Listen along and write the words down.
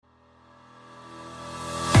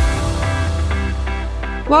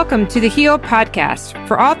Welcome to the Heal Podcast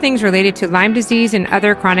for all things related to Lyme disease and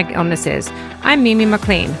other chronic illnesses. I'm Mimi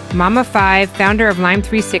McLean, mom of 5, founder of Lyme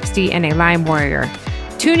 360, and a Lyme warrior.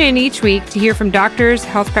 Tune in each week to hear from doctors,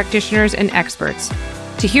 health practitioners, and experts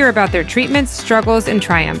to hear about their treatments, struggles, and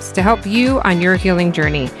triumphs to help you on your healing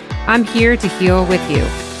journey. I'm here to heal with you.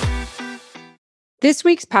 This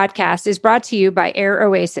week's podcast is brought to you by Air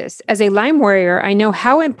Oasis. As a Lyme warrior, I know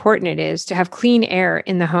how important it is to have clean air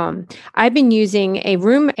in the home. I've been using a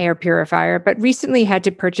room air purifier, but recently had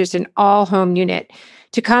to purchase an all-home unit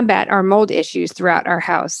to combat our mold issues throughout our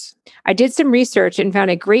house. I did some research and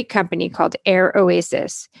found a great company called Air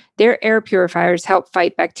Oasis. Their air purifiers help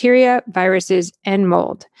fight bacteria, viruses, and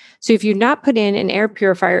mold. So if you've not put in an air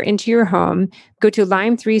purifier into your home, go to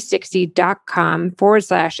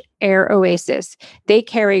lyme360.com/Air Oasis. They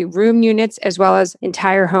carry room units as well as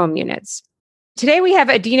entire home units. Today we have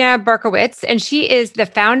Adina Berkowitz, and she is the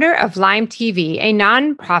founder of Lyme TV, a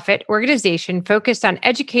nonprofit organization focused on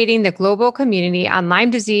educating the global community on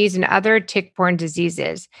Lyme disease and other tick-borne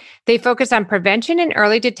diseases. They focus on prevention and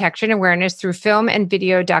early detection awareness through film and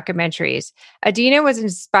video documentaries. Adina was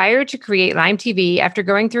inspired to create Lyme TV after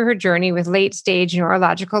going through her journey with late-stage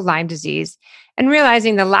neurological Lyme disease and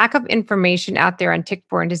realizing the lack of information out there on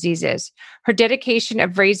tick-borne diseases. Her dedication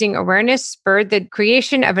of raising awareness spurred the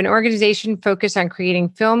creation of an organization focused on creating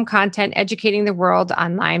film content educating the world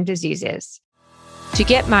on Lyme diseases. To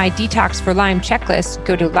get my Detox for Lyme checklist,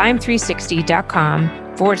 go to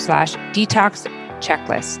lyme360.com/detox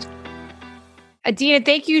checklist. Adina,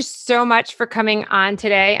 thank you so much for coming on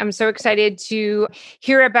today. I'm so excited to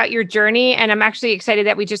hear about your journey. And I'm actually excited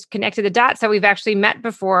that we just connected the dots, that we've actually met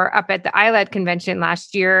before up at the ILED convention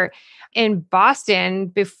last year in Boston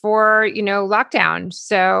before, lockdown.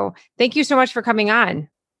 So thank you so much for coming on.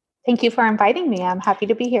 Thank you for inviting me. I'm happy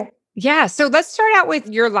to be here. Yeah. So let's start out with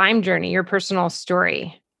your Lyme journey, your personal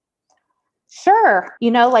story. Sure.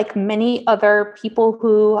 Like many other people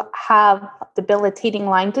who have debilitating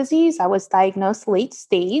Lyme disease, I was diagnosed late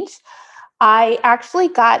stage. I actually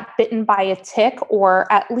got bitten by a tick, or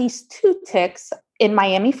at least 2 ticks, in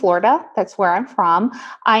Miami, Florida. That's where I'm from.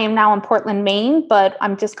 I am now in Portland, Maine, but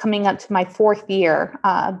I'm just coming up to my 4th year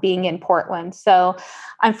being in Portland. So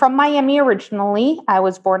I'm from Miami originally. I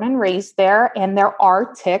was born and raised there, and there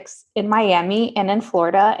are ticks in Miami and in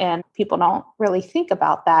Florida, and people don't really think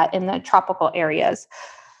about that in the tropical areas.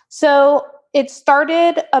 So it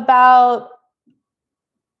started about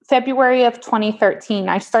February of 2013,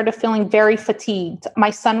 I started feeling very fatigued. My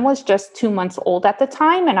son was just 2 months old at the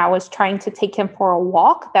time, and I was trying to take him for a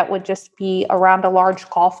walk that would just be around a large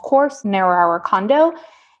golf course near our condo.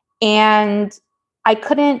 And I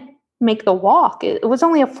couldn't make the walk. It was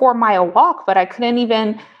only a 4-mile walk, but I couldn't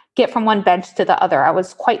even get from one bench to the other. I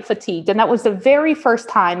was quite fatigued. And that was the very first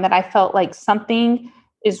time that I felt like something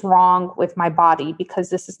is wrong with my body, because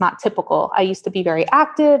this is not typical. I used to be very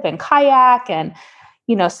active and kayak and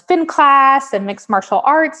spin class and mixed martial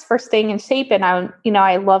arts for staying in shape. And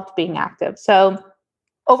I loved being active. So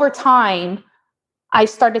over time, I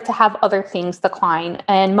started to have other things decline.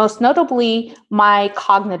 And most notably, my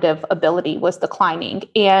cognitive ability was declining.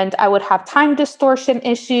 And I would have time distortion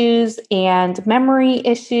issues and memory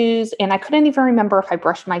issues. And I couldn't even remember if I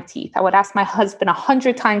brushed my teeth. I would ask my husband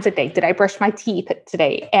 100 times a day, did I brush my teeth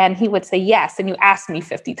today? And he would say, yes. And you asked me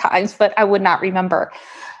 50 times, but I would not remember.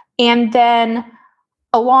 And then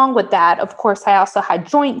along with that, of course, I also had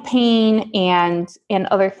joint pain and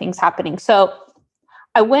other things happening. So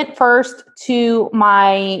I went first to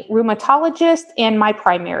my rheumatologist and my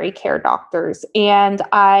primary care doctors, and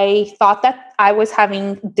I thought that I was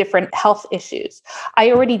having different health issues.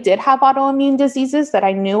 I already did have autoimmune diseases that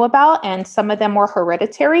I knew about, and some of them were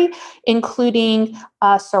hereditary, including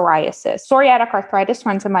psoriasis. Psoriatic arthritis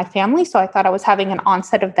runs in my family, so I thought I was having an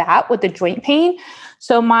onset of that with the joint pain.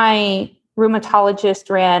 So my rheumatologist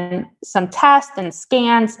ran some tests and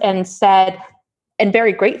scans and said, and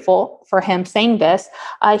very grateful for him saying this,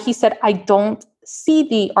 he said, I don't see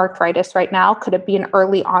the arthritis right now. Could it be an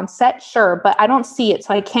early onset? Sure, but I don't see it,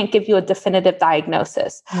 so I can't give you a definitive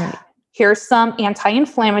diagnosis. Right. Here's some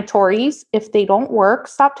anti-inflammatories. If they don't work,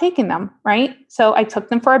 stop taking them, right? So I took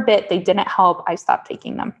them for a bit. They didn't help. I stopped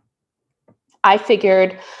taking them. I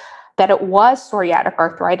figured that it was psoriatic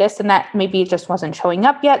arthritis and that maybe it just wasn't showing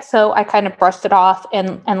up yet. So I kind of brushed it off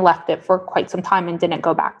and left it for quite some time and didn't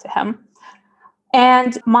go back to him.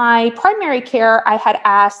 And my primary care, I had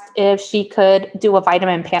asked if she could do a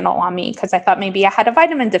vitamin panel on me because I thought maybe I had a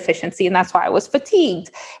vitamin deficiency and that's why I was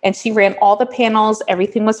fatigued. And she ran all the panels.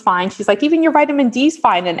 Everything was fine. She's like, even your vitamin D is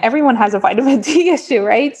fine. And everyone has a vitamin D issue,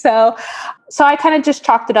 right? So I kind of just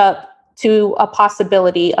chalked it up to a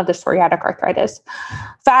possibility of the psoriatic arthritis.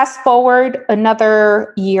 Fast forward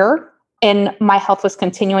another year, and my health was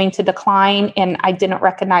continuing to decline, and I didn't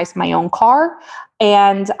recognize my own car,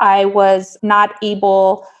 and I was not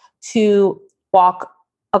able to walk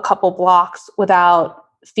a couple blocks without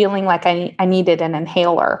feeling like I needed an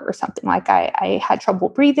inhaler or something. Like I had trouble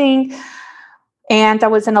breathing. And I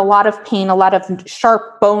was in a lot of pain, a lot of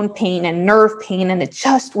sharp bone pain and nerve pain, and it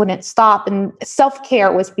just wouldn't stop. And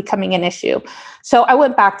self-care was becoming an issue. So I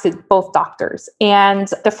went back to both doctors. And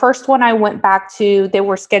the first one I went back to, they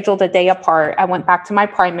were scheduled a day apart. I went back to my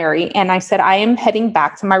primary and I said, I am heading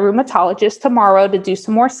back to my rheumatologist tomorrow to do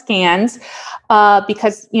some more scans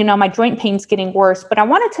because, my joint pain's getting worse. But I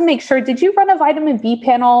wanted to make sure, did you run a vitamin B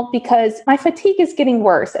panel? Because my fatigue is getting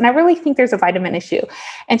worse. And I really think there's a vitamin issue.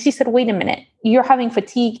 And she said, wait a minute, you're having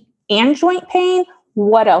fatigue and joint pain?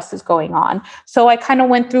 What else is going on? So I kind of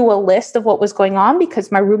went through a list of what was going on because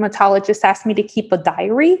my rheumatologist asked me to keep a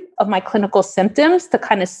diary of my clinical symptoms to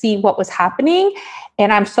kind of see what was happening.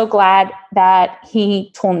 And I'm so glad that he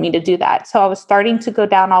told me to do that. So I was starting to go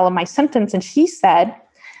down all of my symptoms. And she said,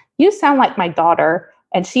 you sound like my daughter,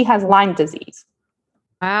 and she has Lyme disease.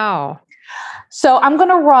 Wow. So I'm going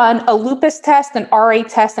to run a lupus test, an RA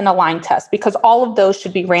test, and a Lyme test because all of those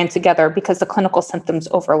should be ran together because the clinical symptoms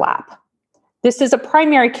overlap. This is a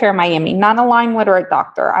primary care Miami, not a Lyme literate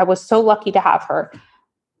doctor. I was so lucky to have her.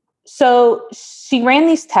 So she ran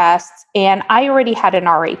these tests, and I already had an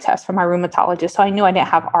RA test from my rheumatologist, so I knew I didn't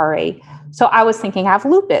have RA. So I was thinking I have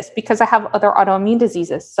lupus because I have other autoimmune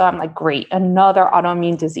diseases. So I'm like, great, another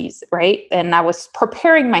autoimmune disease, right? And I was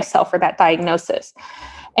preparing myself for that diagnosis.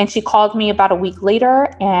 And she called me about a week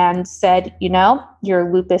later and said,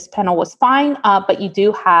 your lupus panel was fine, but you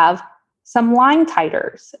do have some Lyme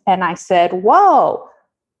titers. And I said, whoa,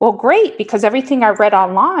 well, great, because everything I read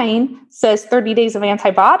online says 30 days of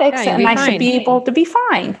antibiotics and I should be able to be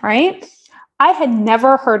fine, right? I had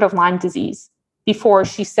never heard of Lyme disease before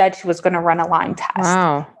she said she was going to run a Lyme test.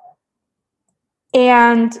 Wow.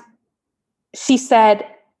 And she said,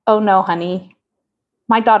 oh no, honey,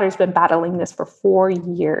 my daughter's been battling this for 4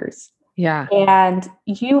 years. Yeah. And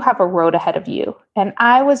you have a road ahead of you. And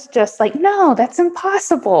I was just like, no, that's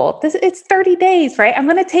impossible. It's 30 days, right? I'm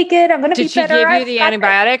going to take it. I'm going to be better. Did she give you the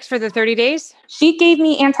antibiotics for the 30 days? She gave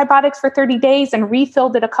me antibiotics for 30 days and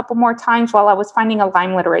refilled it a couple more times while I was finding a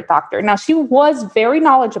Lyme literate doctor. Now, she was very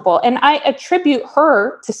knowledgeable, and I attribute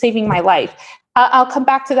her to saving my life. I'll come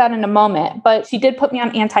back to that in a moment. But she did put me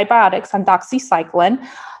on antibiotics, on doxycycline,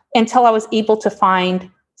 until I was able to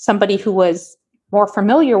find somebody who was more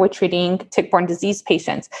familiar with treating tick-borne disease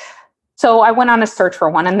patients. So I went on a search for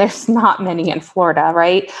one, and there's not many in Florida,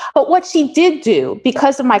 right? But what she did do,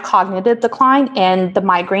 because of my cognitive decline and the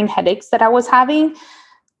migraine headaches that I was having,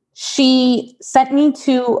 she sent me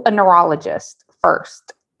to a neurologist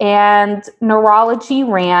first. And neurology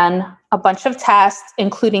ran a bunch of tests,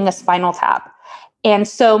 including a spinal tap. And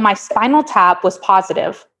so my spinal tap was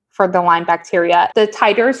positive for the Lyme bacteria. The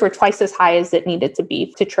titers were twice as high as it needed to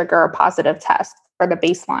be to trigger a positive test for the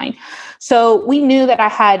baseline. So we knew that I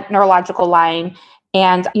had neurological Lyme,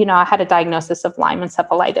 and, I had a diagnosis of Lyme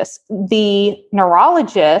encephalitis. The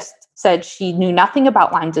neurologist said she knew nothing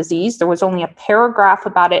about Lyme disease. There was only a paragraph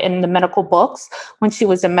about it in the medical books. When she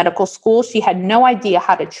was in medical school, she had no idea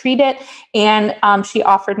how to treat it. And she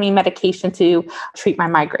offered me medication to treat my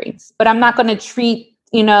migraines. But I'm not going to treat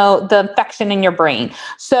the infection in your brain.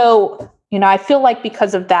 So, I feel like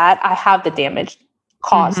because of that, I have the damage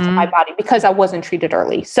caused to my body because I wasn't treated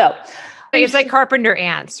early. So it's like carpenter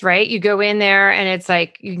ants, right? You go in there and it's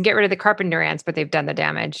like, you can get rid of the carpenter ants, but they've done the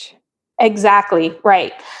damage. Exactly.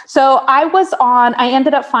 Right. So I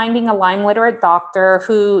ended up finding a Lyme literate doctor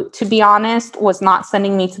who, to be honest, was not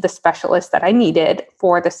sending me to the specialist that I needed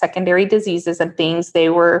for the secondary diseases and things. They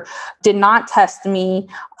did not test me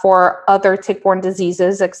for other tick-borne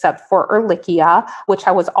diseases except for Ehrlichia, which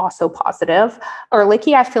I was also positive.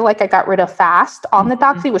 Ehrlichia, I feel like I got rid of fast on the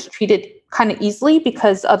doxy, was treated kind of easily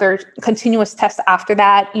because other continuous tests after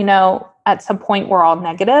that, at some point were all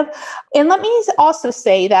negative. And let me also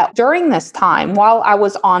say that during this time, while I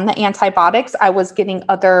was on the antibiotics, I was getting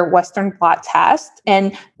other Western blot tests.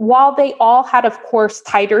 And while they all had, of course,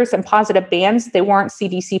 titers and positive bands, they weren't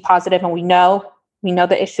CDC positive. And we know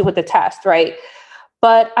the issue with the test, right?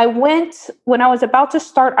 But when I was about to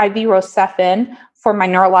start IV Rocephin for my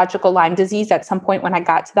neurological Lyme disease, at some point when I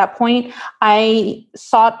got to that point, I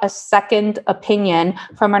sought a second opinion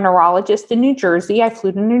from a neurologist in New Jersey. I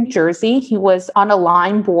flew to New Jersey. He was on a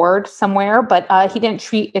Lyme board somewhere, but he didn't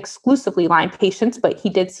treat exclusively Lyme patients, but he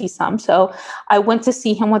did see some. So I went to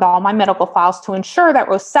see him with all my medical files to ensure that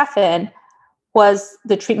Rocephin was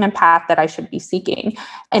the treatment path that I should be seeking.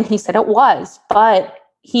 And he said it was, but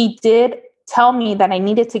he did tell me that I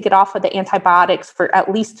needed to get off of the antibiotics for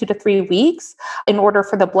at least 2 to 3 weeks in order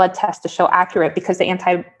for the blood test to show accurate, because the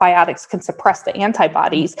antibiotics can suppress the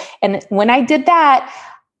antibodies. And when I did that,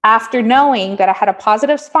 after knowing that I had a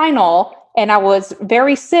positive spinal and I was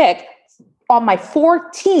very sick, on my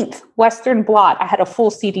 14th Western blot, I had a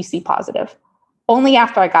full CDC positive, only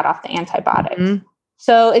after I got off the antibiotics. Mm-hmm.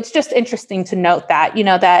 So it's just interesting to note that,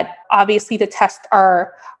 that obviously the tests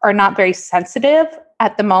are not very sensitive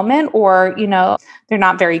at the moment, or, they're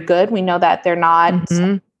not very good. We know that they're not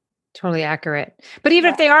totally accurate. But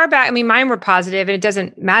even if they are bad, mine were positive and it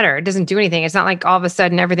doesn't matter. It doesn't do anything. It's not like all of a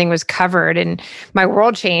sudden everything was covered and my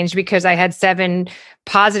world changed because I had 7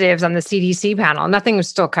 positives on the CDC panel. Nothing was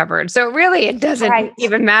still covered. So really, it doesn't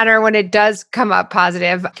even matter when it does come up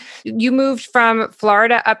positive. You moved from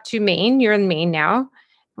Florida up to Maine. You're in Maine now.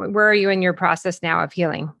 Where are you in your process now of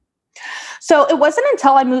healing? So it wasn't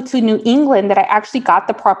until I moved to New England that I actually got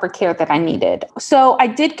the proper care that I needed. So I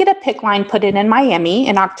did get a PICC line put in Miami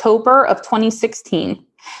in October of 2016.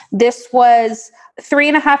 This was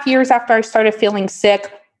 3.5 years after I started feeling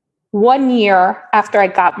sick, 1 year after I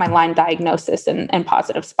got my Lyme diagnosis and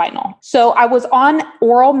positive spinal. So I was on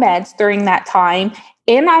oral meds during that time.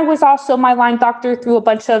 And I was also, my Lyme doctor threw a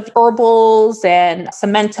bunch of herbals and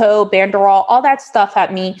Cemento, Banderol, all that stuff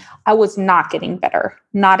at me. I was not getting better,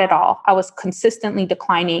 not at all. I was consistently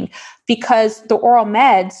declining because the oral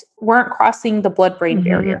meds weren't crossing the blood-brain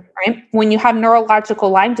barrier, right? When you have neurological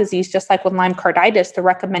Lyme disease, just like with Lyme carditis, the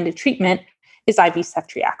recommended treatment is IV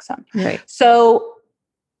ceftriaxone. Right. So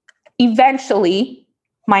eventually,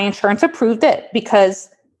 my insurance approved it because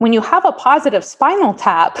when you have a positive spinal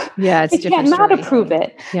tap, it's you can't not approve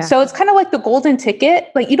it. Yeah. So it's kind of like the golden ticket.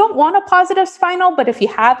 Like you don't want a positive spinal, but if you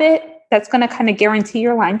have it, that's going to kind of guarantee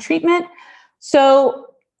your Lyme treatment. So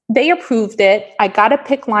they approved it. I got a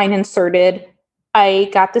PICC line inserted. I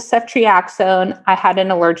got the ceftriaxone. I had an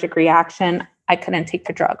allergic reaction. I couldn't take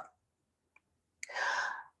the drug.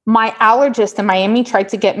 My allergist in Miami tried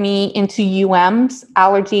to get me into UM's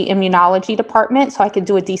allergy immunology department so I could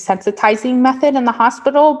do a desensitizing method in the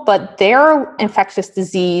hospital, but their infectious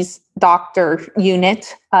disease doctor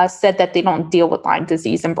unit said that they don't deal with Lyme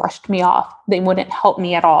disease and brushed me off. They wouldn't help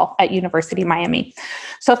me at all at University of Miami.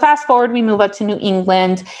 So fast forward, we move up to New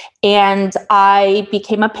England, and I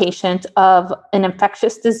became a patient of an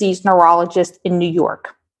infectious disease neurologist in New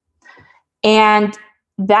York. And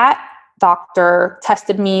that doctor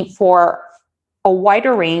tested me for a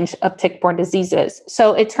wider range of tick-borne diseases.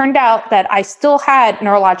 So it turned out that I still had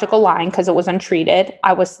neurological Lyme because it was untreated.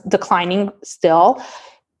 I was declining still.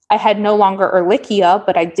 I had no longer Ehrlichia,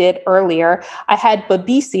 but I did earlier. I had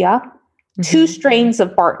Babesia, 2 strains of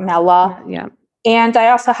Bartonella. And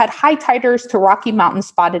I also had high titers to Rocky Mountain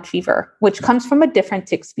spotted fever, which comes from a different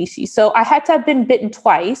tick species. So I had to have been bitten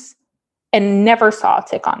twice and never saw a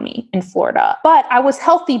tick on me in Florida. But I was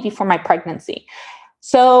healthy before my pregnancy.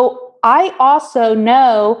 So I also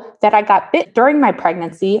know that I got bit during my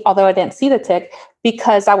pregnancy, although I didn't see the tick,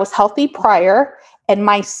 because I was healthy prior. And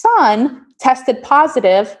my son tested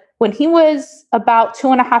positive when he was about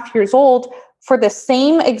 2.5 years old for the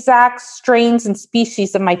same exact strains and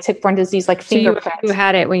species of my tick-borne disease, like fingerprints. You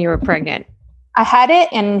had it when you were pregnant? I had it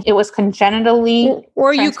and it was congenitally.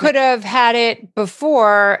 Or you could have had it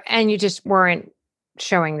before and you just weren't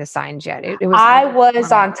showing the signs yet. I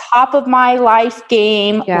was on top of my life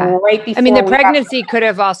game right before. The pregnancy could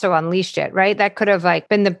have also unleashed it, right? That could have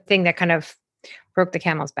been the thing that kind of broke the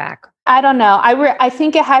camel's back. I don't know. I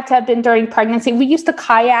think it had to have been during pregnancy. We used to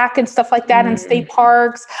kayak and stuff like that in state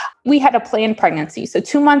parks. We had a planned pregnancy. So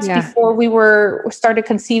 2 months before we started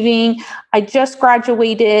conceiving, I just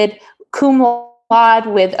graduated cum laude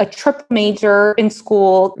with a triple major in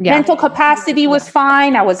school. Mental capacity was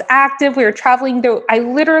fine. I was active. We were traveling.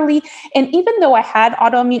 And even though I had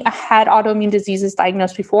autoimmune diseases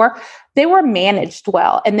diagnosed before, they were managed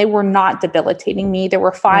well and they were not debilitating me. They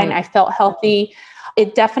were fine. Right. I felt healthy.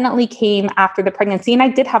 It definitely came after the pregnancy, and I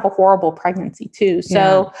did have a horrible pregnancy too.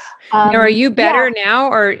 So, now, are you better now,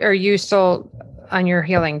 or are you still on your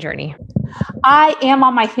healing journey? I am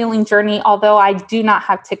on my healing journey, although I do not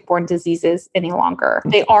have tick-borne diseases any longer.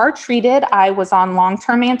 They are treated. I was on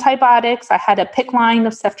long-term antibiotics. I had a PICC line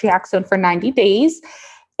of ceftriaxone for 90 days.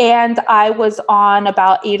 And I was on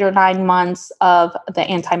about 8 or 9 months of the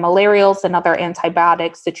antimalarials and other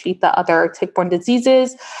antibiotics to treat the other tick-borne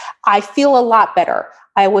diseases. I feel a lot better.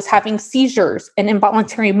 I was having seizures and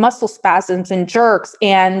involuntary muscle spasms and jerks,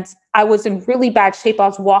 and I was in really bad shape. I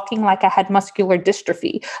was walking like I had muscular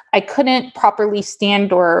dystrophy. I couldn't properly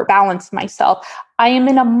stand or balance myself. I am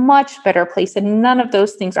in a much better place and none of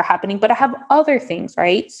those things are happening, but I have other things,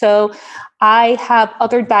 right? So I have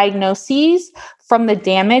other diagnoses from the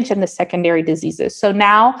damage and the secondary diseases. So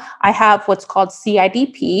now I have what's called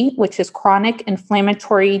CIDP, which is chronic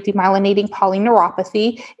inflammatory demyelinating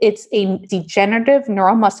polyneuropathy. It's a degenerative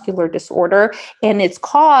neuromuscular disorder, and it's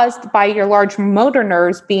caused by your large motor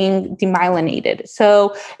nerves being demyelinated.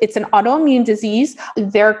 So it's an autoimmune disease.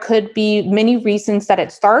 There could be many reasons that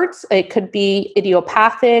it starts. It could be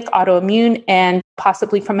idiopathic, autoimmune, and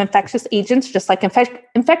possibly from infectious agents, just like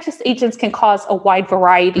infectious agents can cause a wide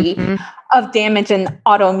variety of damage in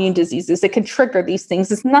autoimmune diseases. It can trigger these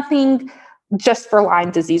things. It's nothing just for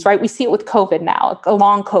Lyme disease, right? We see it with COVID now,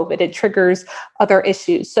 long COVID, it triggers other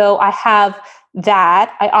issues. So I have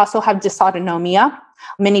that. I also have dysautonomia.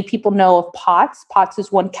 Many people know of POTS. POTS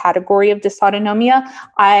is one category of dysautonomia.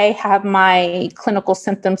 I have my clinical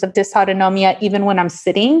symptoms of dysautonomia even when I'm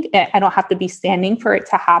sitting. I don't have to be standing for it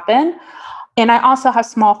to happen. And I also have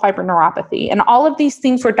small fiber neuropathy. And all of these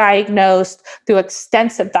things were diagnosed through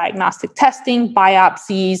extensive diagnostic testing,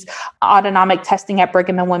 biopsies, autonomic testing at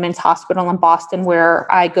Brigham and Women's Hospital in Boston,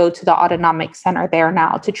 where I go to the autonomic center there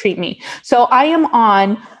now to treat me. So I am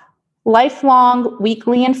on lifelong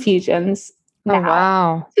weekly infusions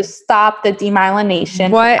now to stop the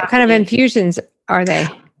demyelination. What kind of infusions are they?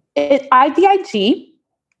 IVIG.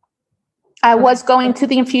 I was going to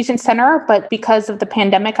the infusion center, but because of the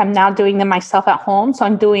pandemic, I'm now doing them myself at home. So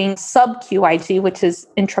I'm doing sub-QIG, which is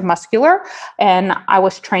intramuscular. And I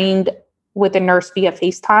was trained with a nurse via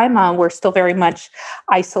FaceTime. We're still very much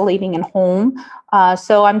isolating in home.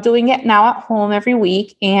 So I'm doing it now at home every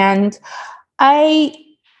week. And I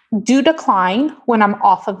do decline when I'm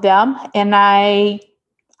off of them. And I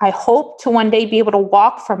hope to one day be able to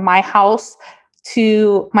walk from my house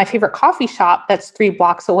to my favorite coffee shop that's 3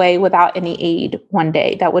 blocks away without any aid one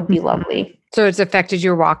day. That would be lovely. So it's affected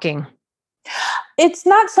your walking? It's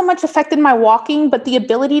not so much affected my walking, but the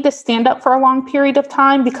ability to stand up for a long period of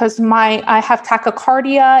time because I have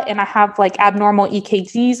tachycardia and I have like abnormal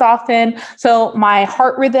EKGs often. So my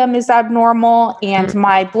heart rhythm is abnormal and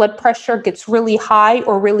my blood pressure gets really high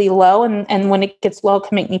or really low. And when it gets low, it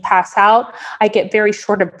can make me pass out. I get very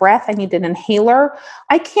short of breath. I need an inhaler.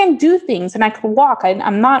 I can do things and I can walk.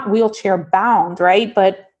 I'm not wheelchair bound, right?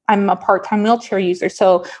 But I'm a part-time wheelchair user.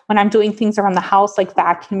 So when I'm doing things around the house, like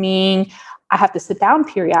vacuuming, I have to sit down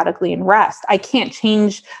periodically and rest. I can't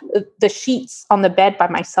change the sheets on the bed by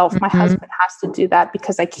myself. My husband has to do that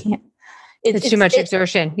because I can't. It's too much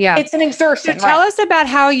exertion. Yeah. It's an exertion. So tell us about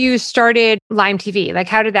how you started Lyme TV. Like,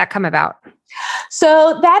 how did that come about?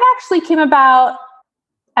 So that actually came about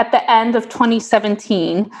at the end of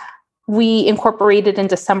 2017. We incorporated in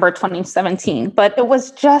December 2017, but it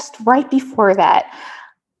was just right before that.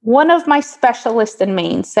 One of my specialists in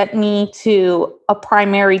Maine sent me to a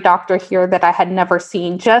primary doctor here that I had never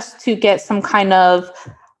seen just to get some kind of,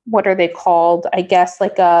 what are they called? I guess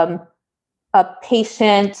like a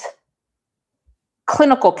patient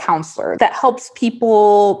clinical counselor that helps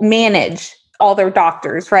people manage all their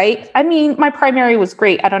doctors, right? I mean, my primary was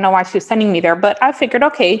great. I don't know why she was sending me there, but I figured,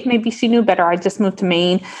 okay, maybe she knew better. I just moved to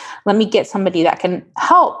Maine. Let me get somebody that can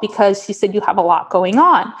help because she said you have a lot going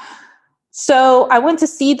on. So I went to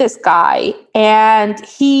see this guy and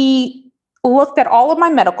he looked at all of my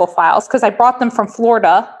medical files because I brought them from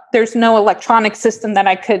Florida. There's no electronic system that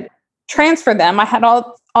I could transfer them. I had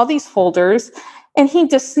all these folders and he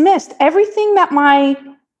dismissed everything that my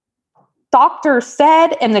doctor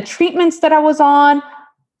said and the treatments that I was on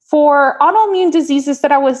for autoimmune diseases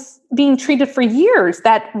that I was being treated for years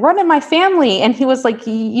that run in my family. And he was like,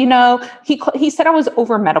 he said I was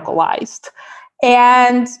over medicalized.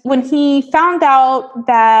 And when he found out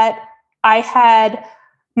that I had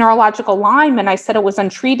neurological Lyme and I said it was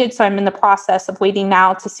untreated, so I'm in the process of waiting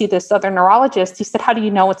now to see this other neurologist, he said, how do you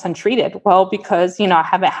know it's untreated? Well, because, I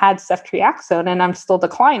haven't had ceftriaxone and I'm still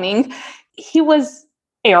declining. He was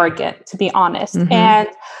arrogant, to be honest. And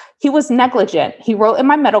he was negligent. He wrote in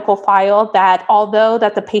my medical file that although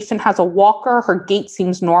that the patient has a walker, her gait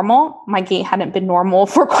seems normal. My gait hadn't been normal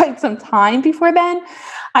for quite some time before then.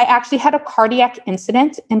 I actually had a cardiac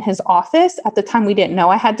incident in his office. At the time, we didn't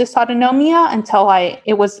know I had dysautonomia until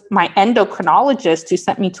it was my endocrinologist who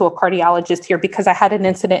sent me to a cardiologist here because I had an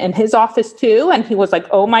incident in his office too. And he was like,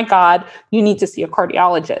 oh my God, you need to see a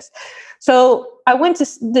cardiologist. So I went to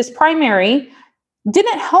this primary.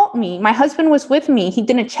 Didn't help me. My husband was with me. He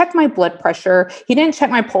didn't check my blood pressure. He didn't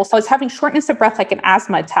check my pulse. I was having shortness of breath like an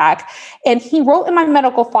asthma attack. And he wrote in my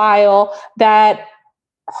medical file that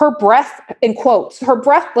her breath, in quotes, her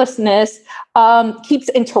breathlessness keeps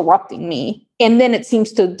interrupting me. And then it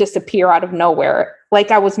seems to disappear out of nowhere.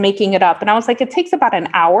 like I was making it up. And I was like, it takes about an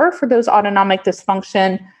hour for those autonomic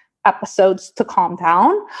dysfunction episodes to calm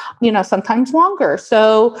down, sometimes longer.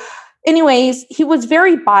 So anyways, he was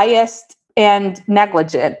very biased and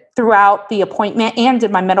negligent throughout the appointment and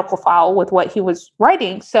in my medical file with what he was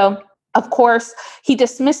writing. So of course, he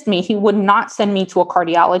dismissed me. He would not send me to a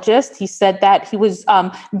cardiologist. He said that he was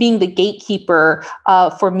being the gatekeeper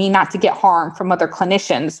for me not to get harm from other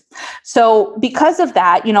clinicians. So because of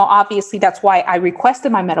that, obviously that's why I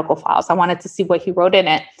requested my medical files. I wanted to see what he wrote in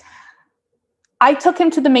it. I took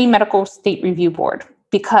him to the Maine Medical State Review Board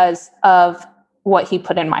because of what he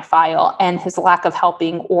put in my file and his lack of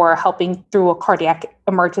helping through a cardiac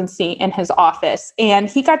emergency in his office. And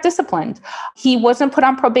he got disciplined. He wasn't put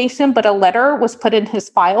on probation, but a letter was put in his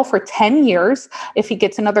file for 10 years. If he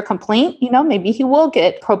gets another complaint, maybe he will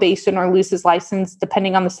get probation or lose his license,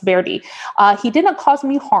 depending on the severity. He didn't cause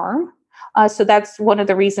me harm. So that's one of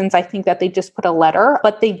the reasons I think that they just put a letter,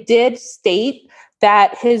 but they did state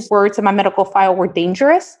that his words in my medical file were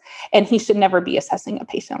dangerous and he should never be assessing a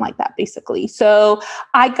patient like that, basically. So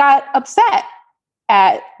I got upset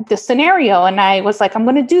at the scenario and I was like, I'm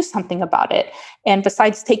going to do something about it. And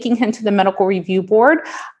besides taking him to the medical review board,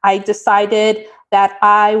 I decided that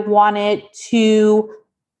I wanted to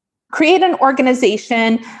create an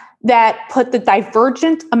organization that put the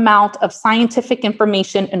divergent amount of scientific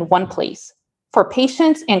information in one place for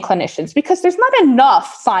patients and clinicians, because there's not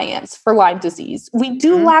enough science for Lyme disease. We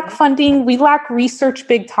do lack funding, we lack research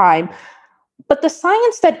big time, but the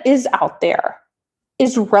science that is out there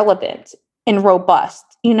is relevant and robust,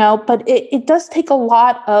 but it does take a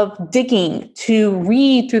lot of digging to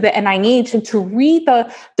read through the NIH and to read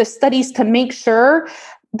the studies to make sure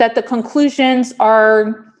that the conclusions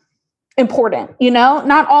are important.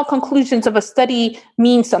 Not all conclusions of a study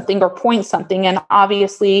mean something or point something. And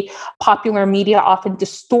obviously popular media often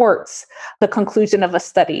distorts the conclusion of a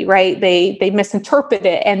study, right? They misinterpret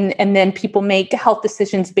it and then people make health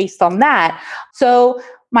decisions based on that. So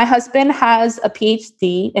my husband has a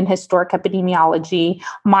PhD in historic epidemiology.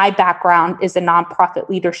 My background is in nonprofit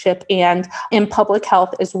leadership and in public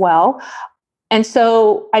health as well. And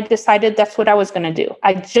so I decided that's what I was going to do.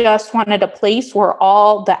 I just wanted a place where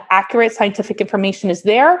all the accurate scientific information is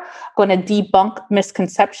there, going to debunk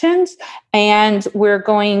misconceptions, and we're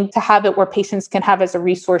going to have it where patients can have as a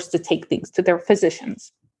resource to take things to their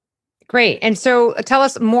physicians. Great. And so tell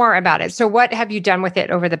us more about it. So what have you done with it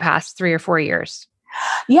over the past 3 or 4 years?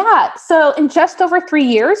 Yeah. So in just over 3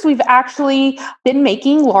 years, we've actually been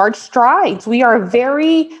making large strides. We are a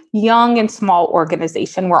very young and small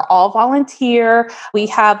organization. We're all volunteer. We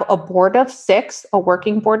have a board of 6, a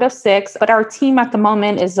working board of 6, but our team at the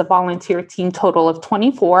moment is a volunteer team total of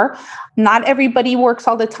 24. Not everybody works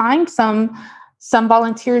all the time. Some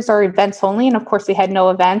volunteers are events only. And of course, we had no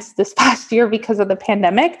events this past year because of the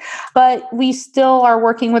pandemic, but we still are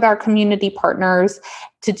working with our community partners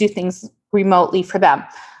to do things remotely for them.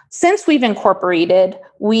 Since we've incorporated,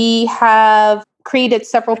 we have created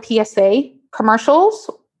several PSA commercials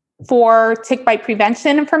for tick bite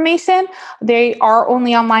prevention information. They are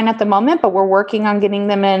only online at the moment, but we're working on getting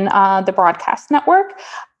them in the broadcast network.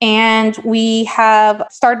 And we have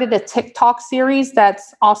started a TikTok series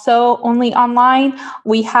that's also only online.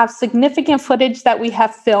 We have significant footage that we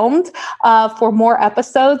have filmed for more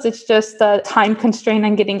episodes. It's just a time constraint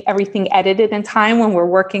on getting everything edited in time when we're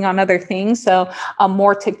working on other things. So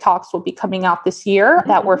more TikToks will be coming out this year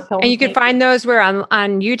that we're filming. And you can find those where on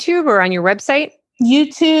YouTube or on your website?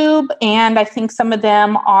 YouTube, and I think some of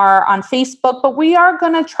them are on Facebook, but we are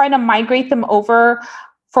going to try to migrate them over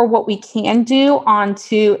for what we can do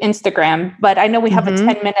onto Instagram. But I know we have a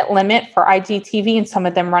 10-minute limit for IGTV, and some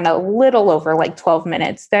of them run a little over like 12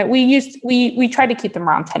 minutes. That we try to keep them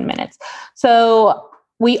around 10 minutes. So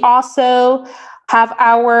we also have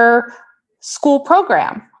our school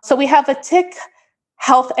program. So we have a tick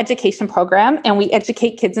health education program, and we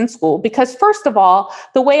educate kids in school because, first of all,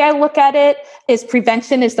 the way I look at it is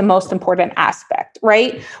prevention is the most important aspect,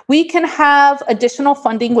 right? We can have additional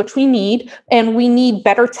funding, which we need, and we need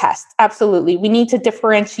better tests. Absolutely. We need to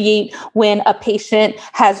differentiate when a patient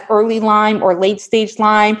has early Lyme or late stage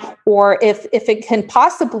Lyme, or if it can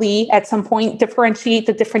possibly at some point differentiate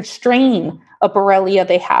the different strain of Borrelia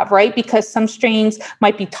they have, right? Because some strains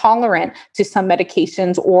might be tolerant to some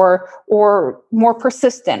medications or more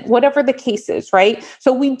persistent, whatever the case is, right?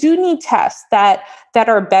 So we do need tests that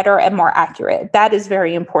are better and more accurate. That is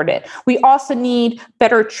very important. We also need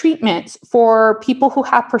better treatments for people who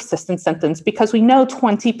have persistent symptoms, because we know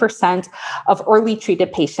 20% of early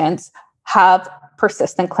treated patients have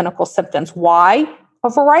persistent clinical symptoms. Why? A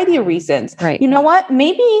variety of reasons. Right. You know what?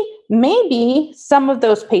 Maybe maybe some of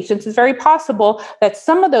those patients, it's very possible that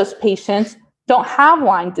some of those patients don't have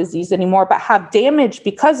Lyme disease anymore, but have damage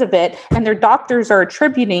because of it. And their doctors are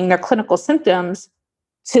attributing their clinical symptoms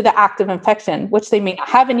to the active infection, which they may not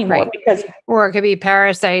have anymore because. Or it could be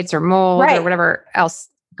parasites or mold Right. or whatever else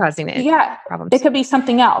causing it. Yeah, problems. It could be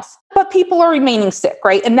something else. But people are remaining sick,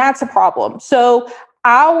 right? And that's a problem. So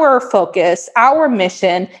our focus, our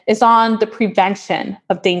mission is on the prevention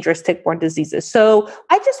of dangerous tick-borne diseases. So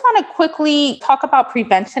I just want to quickly talk about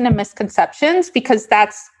prevention and misconceptions because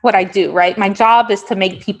that's what I do, right? My job is to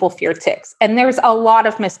make people fear ticks. And there's a lot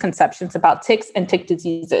of misconceptions about ticks and tick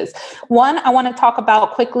diseases. One, I want to talk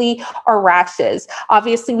about quickly are rashes.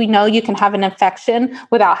 Obviously, we know you can have an infection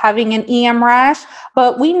without having an EM rash,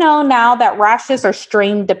 but we know now that rashes are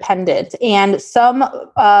strain dependent and some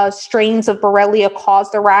strains of Borrelia cause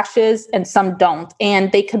the rashes and some don't,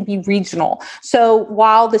 and they can be regional. So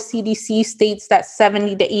while the CDC states that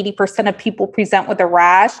 70 to 80% of people present with a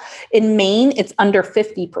rash, in Maine, it's under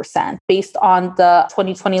 50% based on the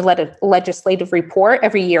 2020 legislative report.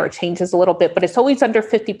 Every year it changes a little bit, but it's always under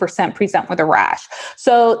 50% present with a rash.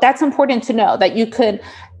 So that's important to know that you could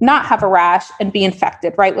not have a rash and be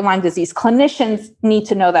infected, right, with Lyme disease. Clinicians need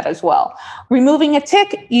to know that as well. Removing a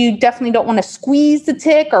tick, you definitely don't want to squeeze the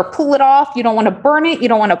tick or pull it off. You don't want to burn it. You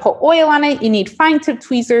don't want to put oil on it. You need fine-tip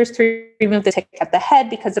tweezers to remove the tick at the head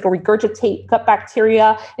because it'll regurgitate gut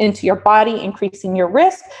bacteria into your body, increasing your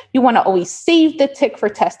risk. You want to always save the tick for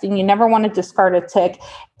testing. You never want to discard a tick.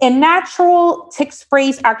 And natural tick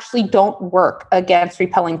sprays actually don't work against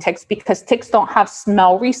repelling ticks because ticks don't have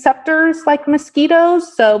smell receptors like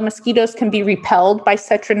mosquitoes. So mosquitoes can be repelled by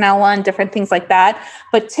citronella and different things like that.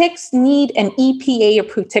 But ticks need an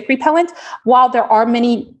EPA-approved tick repellent. While there are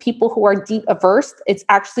many people who are DEET averse, it's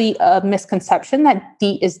actually a misconception that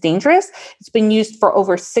DEET is dangerous. It's been used for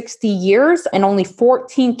over 60 years, and only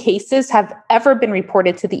 14 cases have ever been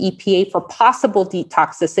reported to the EPA for possible DEET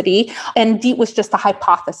toxicity. And DEET was just a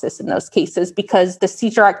hypothesis in those cases because the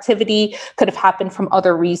seizure activity could have happened from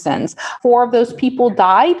other reasons. 4 of those people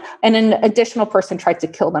died, and an additional person tried to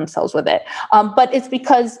kill themselves with it. But it's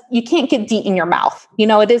because you can't get DEET in your mouth. You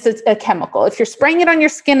know, it's a chemical. If you're spraying it on your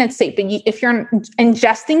skin, it's safe. But if you're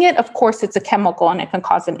ingesting it, of course, it's a chemical and it can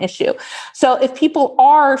cause an issue. So if people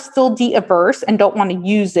are still DEET averse and don't want to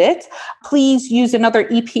use it, please use another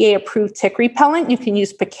EPA-approved tick repellent. You can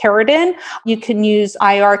use picaridin. You can use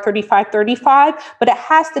IR 3535, but it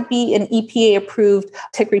has to be an EPA-approved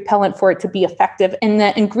tick repellent for it to be effective. And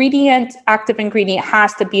the active ingredient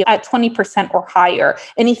has to be at 20% or higher.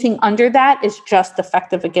 Anything under that is just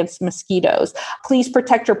effective against mosquitoes. Please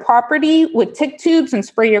protect your property with tick tubes and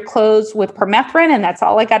spray your clothes with permethrin. And that's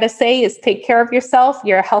all I got to say is take care of yourself.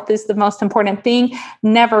 Your health is the most important thing.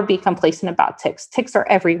 Never be complacent about ticks. Ticks are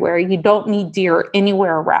everywhere. You don't need deer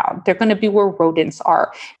anywhere around. They're going to be where rodents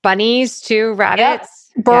are. Bunnies too, rabbits.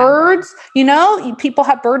 Yep. Birds, people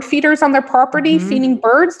have bird feeders on their property feeding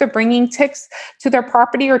birds. They're bringing ticks to their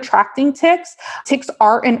property or attracting ticks. Ticks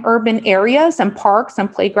are in urban areas and parks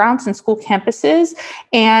and playgrounds and school campuses.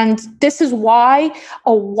 And this is why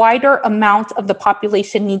a wider amount of the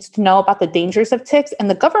population needs to know about the dangers of ticks. And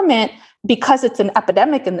the government, because it's an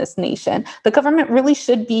epidemic in this nation, the government really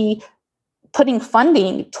should be putting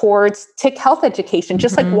funding towards tick health education,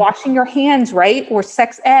 just like washing your hands, right? Or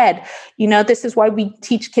sex ed. This is why we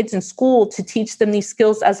teach kids in school to teach them these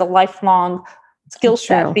skills as a lifelong skill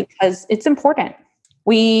set because it's important.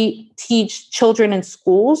 We teach children in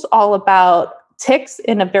schools all about ticks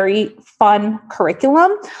in a very fun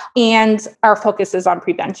curriculum, and our focus is on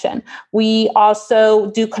prevention. We also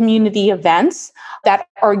do community events that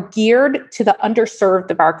are geared to the underserved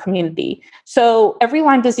of our community. So every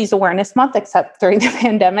Lyme Disease Awareness Month, except during the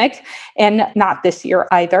pandemic, and not this year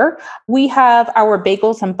either, we have our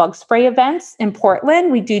bagels and bug spray events in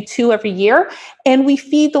Portland. We do 2 every year, and we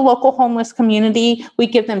feed the local homeless community. We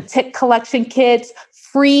give them tick collection kits,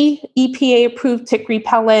 free EPA-approved tick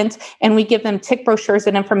repellent, and we give them tick brochures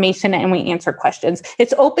and information, and we answer questions.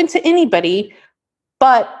 It's open to anybody,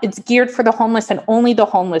 but it's geared for the homeless, and only the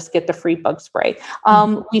homeless get the free bug spray.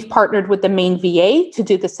 We've partnered with the Maine VA to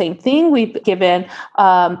do the same thing. We've given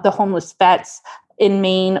the homeless vets in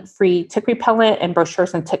Maine free tick repellent and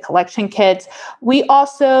brochures and tick collection kits. We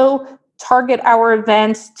also target our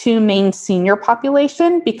events to Maine senior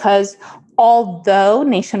population because although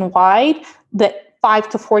nationwide, the 5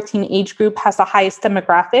 to 14 age group has the highest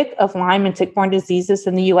demographic of Lyme and tick-borne diseases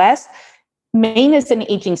in the U.S., Maine is an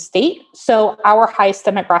aging state, so our highest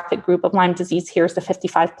demographic group of Lyme disease here is the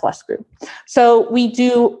 55 plus group. So we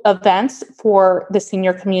do events for the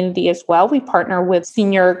senior community as well. We partner with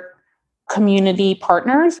senior community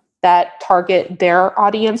partners. that target their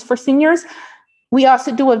audience for seniors. We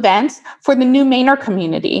also do events for the new Mainer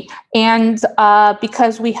community. And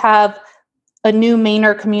because we have a new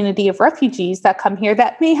Mainer community of refugees that come here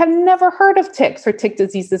that may have never heard of ticks or tick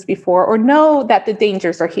diseases before or know that the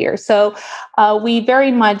dangers are here. So we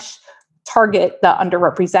very much target the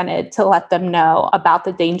underrepresented to let them know about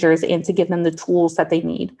the dangers and to give them the tools that they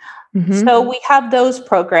need. Mm-hmm. So we have those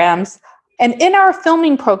programs. And in our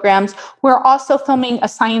filming programs, we're also filming a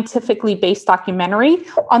scientifically based documentary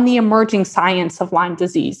on the emerging science of Lyme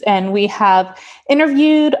disease. And we have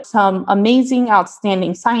interviewed some amazing,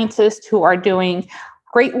 outstanding scientists who are doing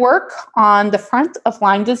great work on the front of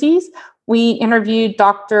Lyme disease. We interviewed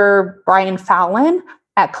Dr. Brian Fallon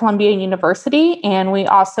at Columbia University, and we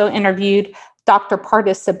also interviewed Dr.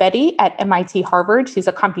 Pardis Sabeti at MIT Harvard. She's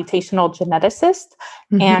a computational geneticist,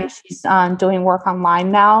 and she's doing work on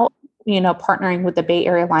Lyme now, partnering with the Bay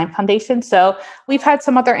Area Lyme Foundation. So we've had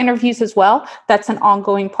some other interviews as well. That's an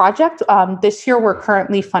ongoing project. This year, we're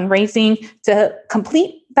currently fundraising to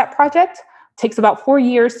complete that project. It takes about 4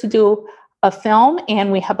 years to do a film,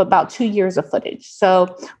 and we have about 2 years of footage.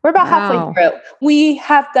 So we're about halfway through. We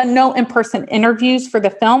have done no in-person interviews for the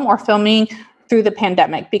film or filming through the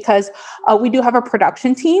pandemic because we do have a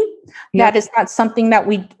production team. That is not something that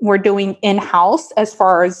we're doing in-house as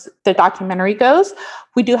far as the documentary goes.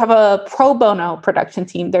 We do have a pro bono production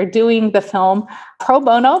team. They're doing the film pro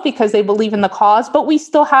bono because they believe in the cause, but we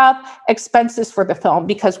still have expenses for the film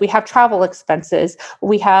because we have travel expenses.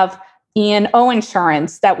 We have E&O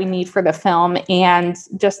insurance that we need for the film and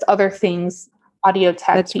just other things. Audio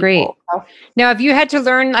tech. That's great. Now, have you had to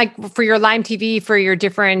learn, like for your Lyme TV, for your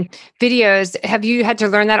different videos, have you had to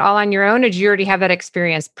learn that all on your own, or did you already have that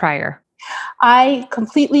experience prior? I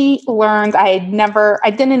completely learned. I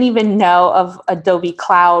didn't even know of Adobe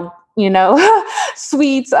Cloud,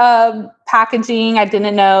 suites, packaging. I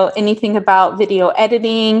didn't know anything about video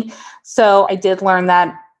editing. So I did learn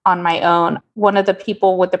that on my own. One of the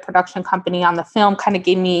people with the production company on the film kind of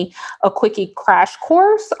gave me a quickie crash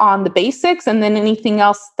course on the basics. And then anything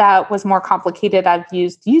else that was more complicated, I've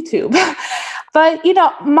used YouTube. But,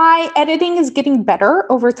 my editing is getting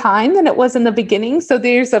better over time than it was in the beginning. So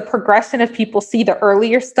there's a progression if people see the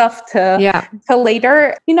earlier stuff to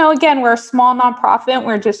later. Again, we're a small nonprofit.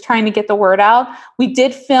 We're just trying to get the word out. We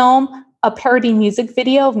did film a parody music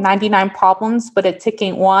video of 99 Problems, but a Tick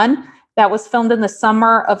Ain't One. That was filmed in the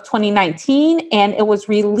summer of 2019, and it was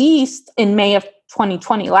released in May of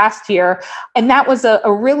 2020 last year. And that was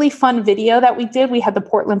a really fun video that we did. We had the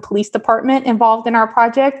Portland Police Department involved in our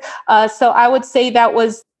project. So I would say that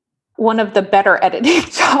was one of the better editing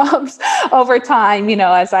jobs over time.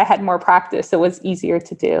 As I had more practice, it was easier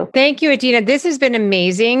to do. Thank you, Adina. This has been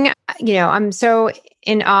amazing. I'm so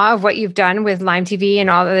in awe of what you've done with Lyme TV and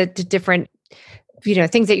all the different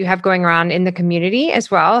things that you have going around in the community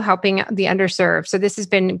as well, helping the underserved. So this has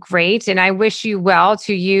been great. And I wish you well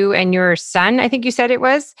to you and your son, I think you said it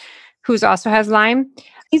was, who's also has Lyme.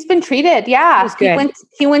 He's been treated. Yeah.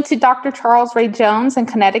 He went to Dr. Charles Ray Jones in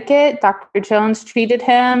Connecticut. Dr. Jones treated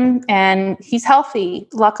him and he's healthy.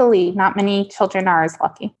 Luckily, not many children are as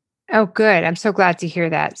lucky. Oh, good. I'm so glad to hear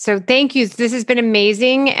that. So thank you. This has been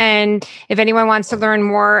amazing. And if anyone wants to learn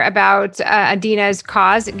more about Adina's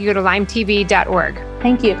cause, you go to lymetv.org.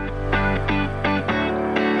 Thank you.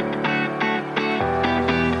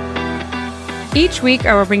 Each week,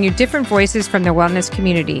 I will bring you different voices from the wellness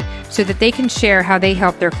community so that they can share how they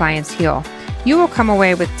help their clients heal. You will come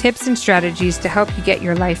away with tips and strategies to help you get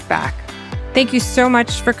your life back. Thank you so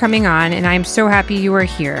much for coming on, and I am so happy you are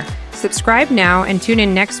here. Subscribe now and tune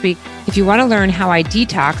in next week. If you want to learn how I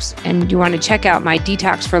detox and you want to check out my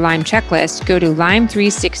Detox for Lyme checklist, go to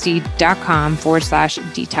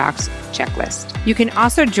lyme360.com/detox checklist. You can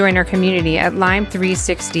also join our community at Lyme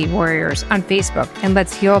 360 Warriors on Facebook, and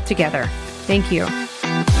let's heal together. Thank you.